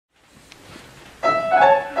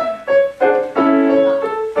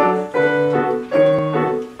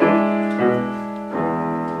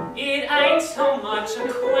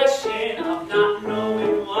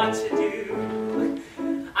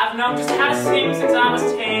sing since I was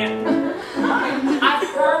 10. I've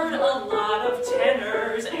heard a lot of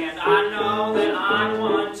tenors, and I know that I'm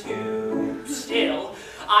one too. Still,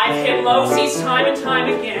 I've hit low C's time and time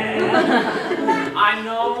again. I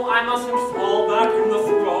know I mustn't fall back in the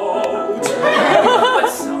throat, but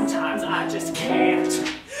sometimes I just can't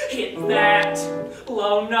hit that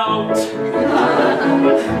low note.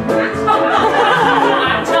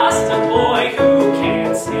 I'm just a boy who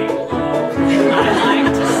can't sing low. I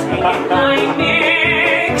like to sing in my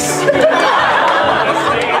mix.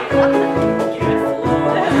 Get low,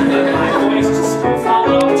 my voice just to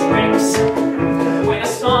follow tricks. When a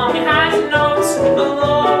song has notes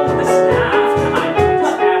below the staff, I know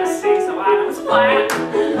just how to sing so I don't splat.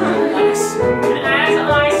 Like as soon as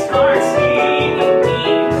I start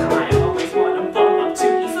singing, I always want to bump up to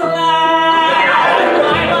E flat.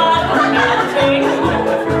 I'm on a melting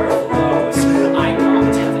over flows. I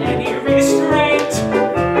don't have any restraint.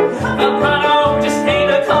 Vibrato just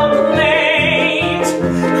ain't a complaint.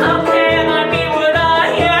 How can I be what I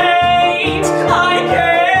hate? I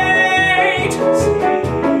can't sing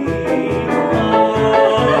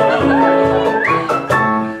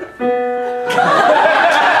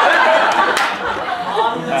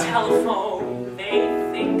on the telephone, they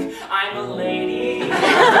think I'm a lady.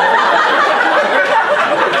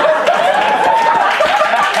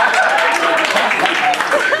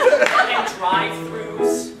 And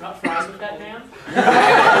drive-thrus, not fries with that man,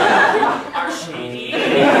 are shady.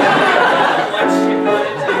 What you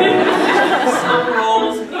gonna do? Some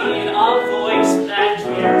roles need a voice that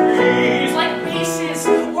carries like pieces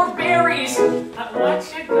or berries. But what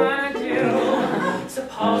you gonna do?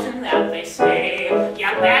 Supposing that they say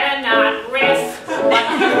you better not riff, but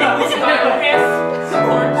who's gonna riff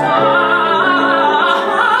or die?